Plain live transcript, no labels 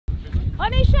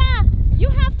Onisha, you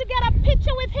have to get a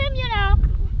picture with him, you know.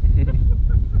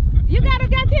 You gotta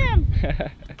get him,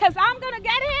 because I'm gonna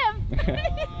get him.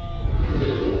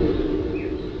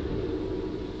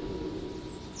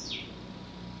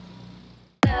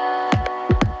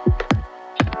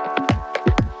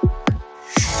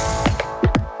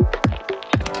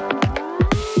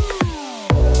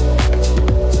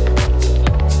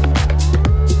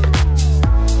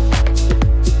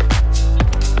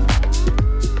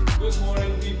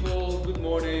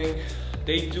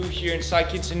 Day 2 here in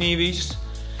Kitts and Nevis.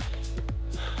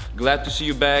 Glad to see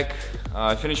you back.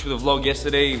 I finished with the vlog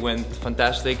yesterday. It went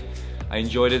fantastic. I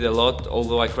enjoyed it a lot,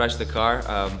 although I crashed the car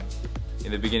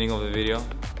in the beginning of the video.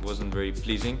 It wasn't very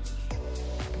pleasing.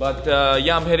 But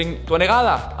yeah, I'm heading to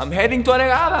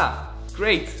Anegada.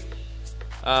 Great.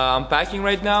 I'm packing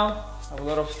right now. I have a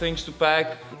lot of things to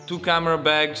pack. 2 camera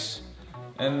bags.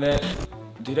 And then...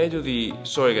 Did I do the...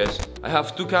 Sorry guys. I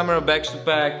have 2 camera bags to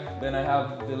pack. Then I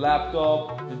have the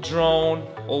laptop, the drone,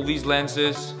 all these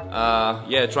lenses.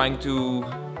 Yeah, trying to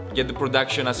get the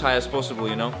production as high as possible,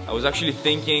 you know. I was actually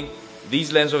thinking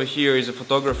this lens over here is a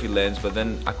photography lens, but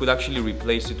then I could actually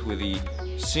replace it with the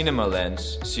cinema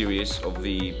lens series of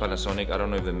the Panasonic. I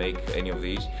don't know if they make any of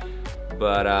these.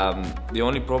 But the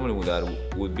only problem with that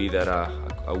would be that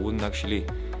I wouldn't actually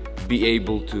be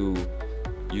able to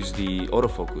use the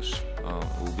autofocus.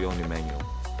 It will be only manual,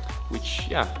 which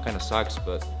yeah, kind of sucks,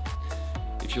 but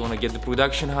if you want to get the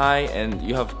production high and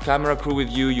you have camera crew with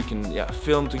you, you can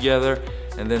film together,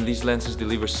 and then these lenses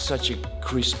deliver such a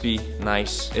crispy,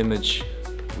 nice image,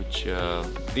 which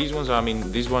these ones are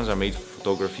made for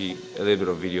photography, a little bit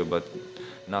of video, but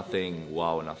nothing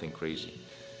wow, nothing crazy.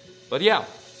 But yeah,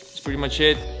 it's pretty much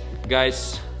it,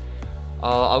 guys.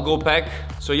 I'll go pack.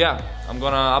 So yeah, I'm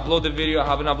gonna upload the video. I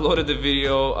haven't uploaded the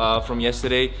video from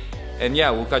yesterday. And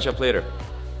yeah, we'll catch up later.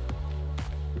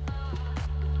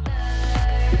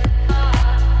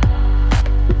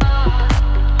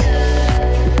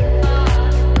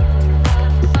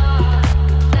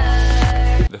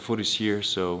 The food is here,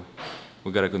 so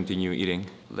we gotta continue eating.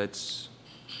 Let's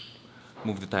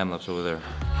move the time lapse over there.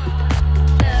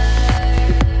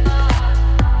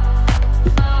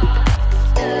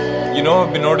 You know,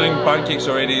 I've been ordering pancakes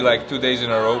already like 2 days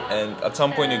in a row, and at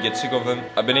some point you get sick of them.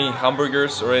 I've been eating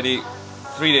hamburgers already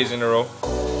 3 days in a row,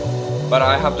 but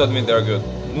I have to admit they're good.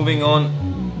 Moving on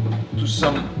to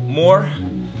some more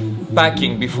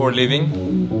packing before leaving.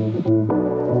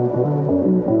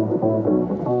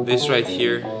 This right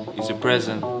here is a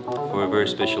present for a very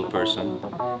special person,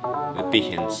 the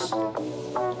Pihins.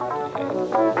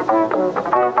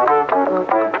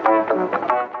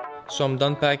 So I'm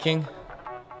done packing.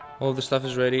 All the stuff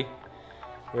is ready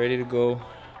to go.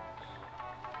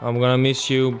 I'm gonna miss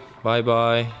you. Bye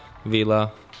bye,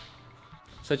 Villa.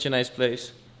 Such a nice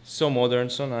place. So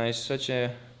modern, so nice. Such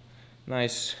a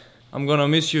nice. I'm gonna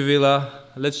miss you, Villa.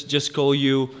 Let's just call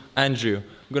you Andrew.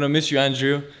 I'm gonna miss you,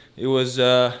 Andrew. It was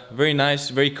very nice,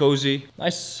 very cozy.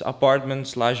 Nice apartment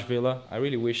slash villa. I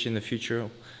really wish in the future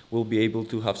we'll be able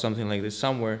to have something like this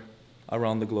somewhere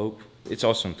around the globe. It's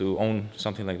awesome to own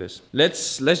something like this.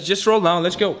 Let's just roll now.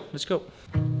 Let's go. Let's go.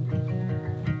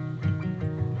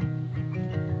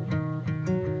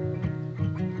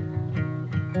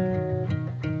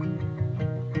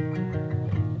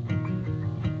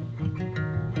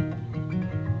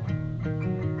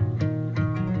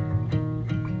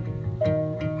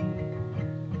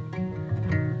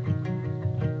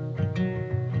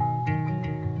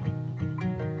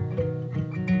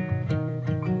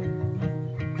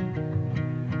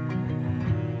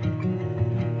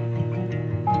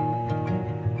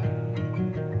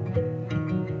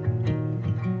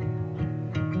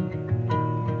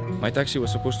 My taxi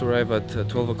was supposed to arrive at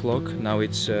 12 o'clock, now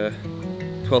it's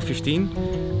 12:15,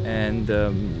 and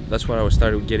that's why I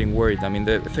started getting worried. I mean,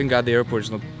 thank God the airport is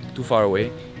not too far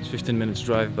away, it's 15 minutes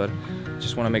drive, but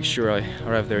just want to make sure I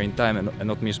arrive there in time and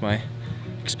not miss my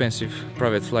expensive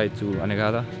private flight to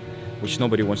Anegada, which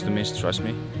nobody wants to miss, trust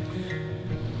me.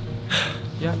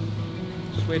 Yeah,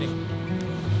 just waiting.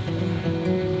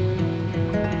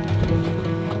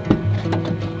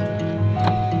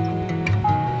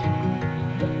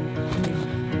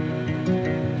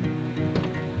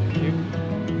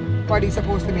 Everybody's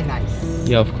supposed to be nice.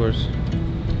 Yeah, of course.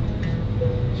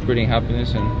 Spreading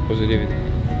happiness and positivity.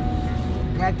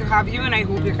 Glad to have you, and I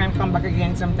hope you can come back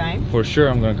again sometime. For sure,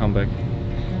 I'm gonna come back.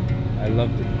 I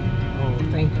loved it. Oh,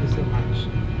 thank you so much.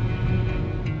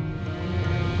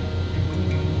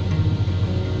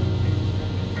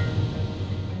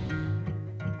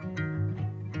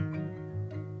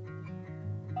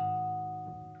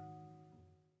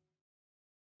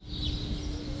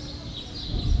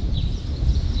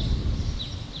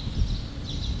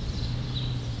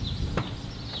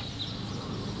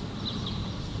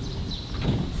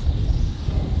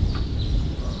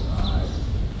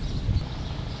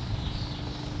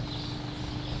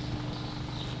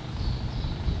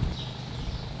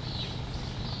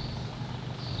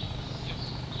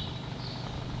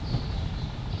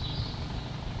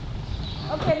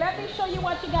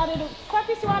 what you gotta do.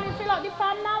 Curtis, you want me to fill out the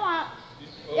form now?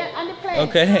 Yeah, and the plate.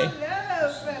 Okay.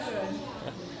 Yes, veteran.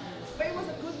 But he was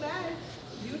a good man.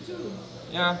 You too.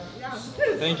 Yeah. Yeah.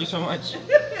 Thank you so much.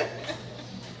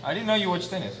 I didn't know you watched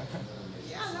tennis.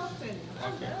 Yeah, I love tennis. I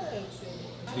love tennis.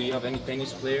 Do you have any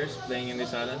tennis players playing in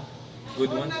this island? Good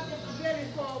But ones? not very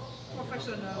for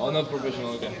professional. Oh, not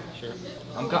professional. Okay, sure.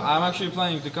 I'm actually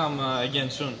planning to come again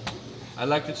soon. I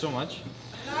liked it so much.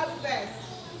 All the best.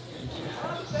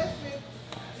 All the best with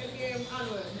your game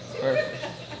onward. Perfect.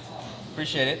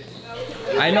 Appreciate it.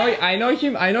 I know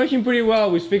him pretty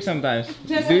well. We speak sometimes.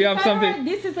 Do you have something?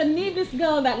 This is a Nevis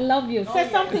girl that love you. Say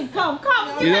something. Come.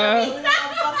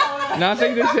 Yeah.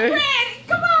 Nothing to say.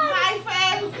 Come on. Hi,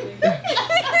 fan.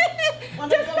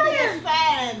 Just say it.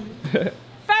 Fan.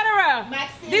 Federer,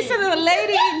 Maxine. this is a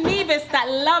lady in Nevis that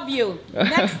love you.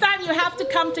 Next time you have to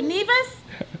come to Nevis.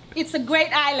 It's a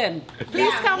great island.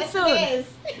 Please come soon. Yes.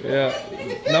 Yeah.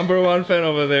 #1 fan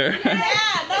over there. Yeah,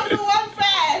 #1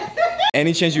 fan.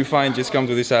 Any chance you find, just come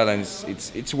to this island.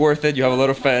 It's worth it. You have a lot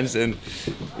of fans, and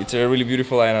it's a really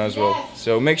beautiful island as well. Yes.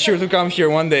 So make sure to come here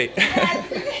one day.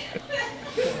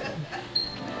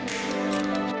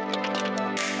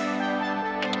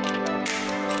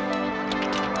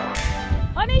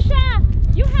 Onisha,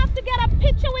 you have to get a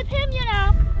picture with him, you know.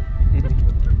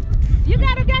 You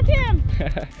gotta get him,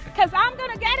 cause I'm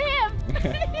gonna get him.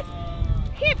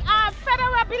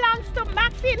 Federer belongs to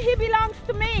Maxine. He belongs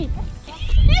to me.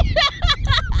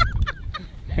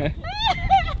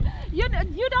 You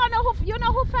don't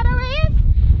know who Federer is?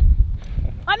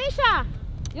 Anisha,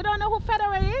 you don't know who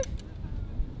Federer is?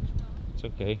 It's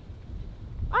okay.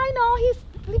 I know,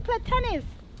 he played tennis.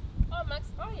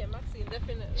 Oh, yeah, Maxine,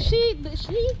 definitely.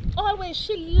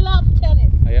 She loved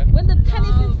tennis. Oh, yeah? When the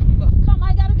tennis is, come,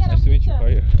 I gotta get Nice a to meet you. picture. How are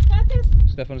you? Curtis?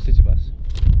 Stefanos Tsitsipas.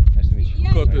 Nice to meet you. Yeah,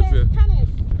 he Curtis, plays yeah. tennis.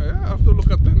 Yeah, I have to look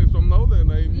at tennis from now then.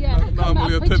 Yeah, Now come I'm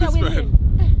only a a picture tennis with fan. him.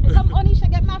 Come, Onisha,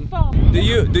 get my phone.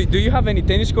 Do you have any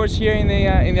tennis courts here in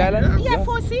the island? Yeah,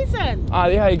 Four Seasons. Ah,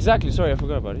 yeah, exactly. Sorry, I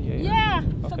forgot about it. Yeah.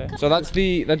 Okay. So, So that's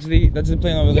the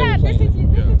plane over there. yeah, you're this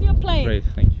playing. is your plane. Great,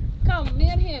 thank you. Come, me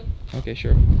and him. Okay,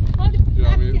 sure. Hold the You know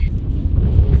what I mean?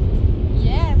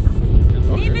 Yes.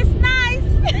 Leave is nice.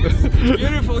 It's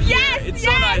beautiful here. Yes, it's yes.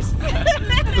 so nice.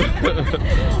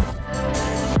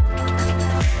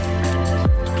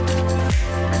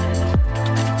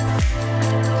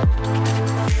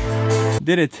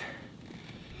 Did it.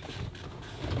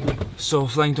 So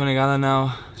flying to Anegada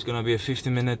now. It's gonna be a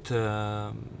 50-minute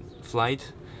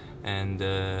flight, and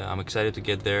I'm excited to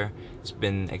get there. It's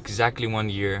been exactly 1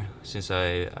 year since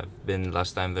I've been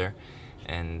last time there,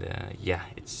 and yeah,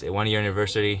 it's a 1-year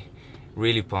anniversary.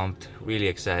 Really pumped, really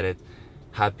excited,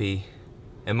 happy,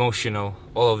 emotional,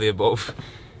 all of the above.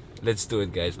 Let's do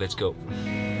it, guys. Let's go.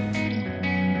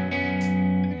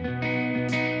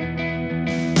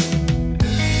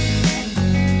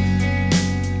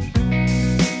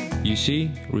 You see,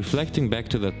 reflecting back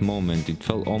to that moment, it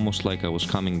felt almost like I was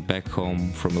coming back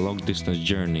home from a long-distance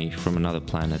journey from another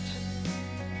planet.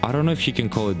 I don't know if you can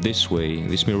call it this way,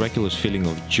 this miraculous feeling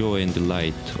of joy and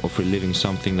delight of reliving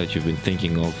something that you've been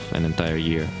thinking of an entire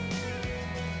year.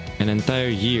 An entire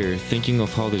year thinking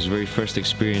of how this very first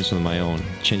experience on my own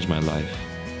changed my life.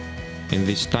 In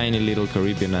this tiny little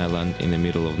Caribbean island in the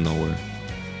middle of nowhere.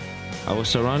 I was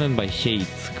surrounded by hate,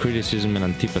 criticism and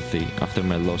antipathy after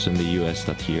my loss in the US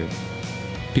that year.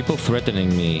 People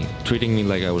threatening me, treating me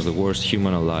like I was the worst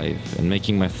human alive, and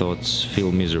making my thoughts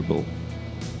feel miserable.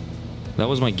 That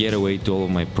was my getaway to all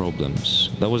of my problems.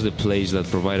 That was the place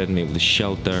that provided me with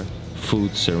shelter,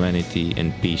 food, serenity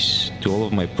and peace to all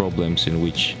of my problems, in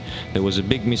which there was a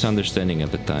big misunderstanding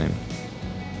at the time.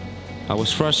 I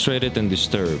was frustrated and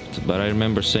disturbed, but I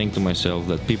remember saying to myself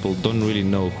that people don't really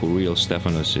know who real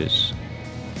Stefanos is.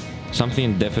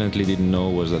 Something I definitely didn't know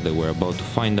was that they were about to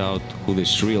find out who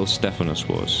this real Stefanos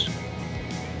was.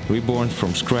 Reborn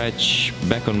from scratch,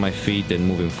 back on my feet and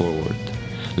moving forward.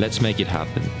 Let's make it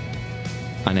happen.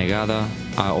 Anegada,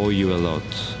 I owe you a lot.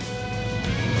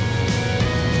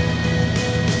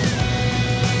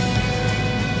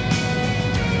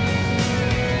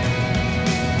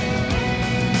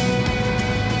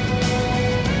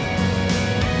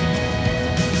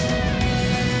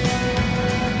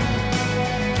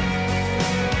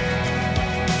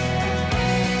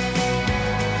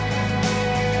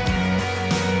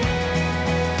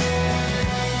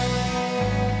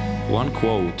 One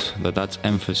quote that adds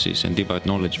emphasis and deep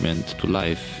acknowledgement to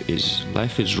life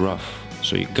is rough,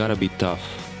 so you gotta be tough.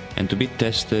 And to be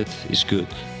tested is good.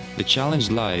 The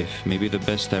challenged life may be the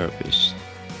best therapist,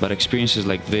 but experiences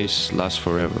like this last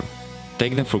forever.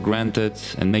 Take them for granted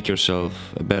and make yourself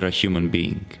a better human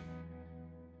being.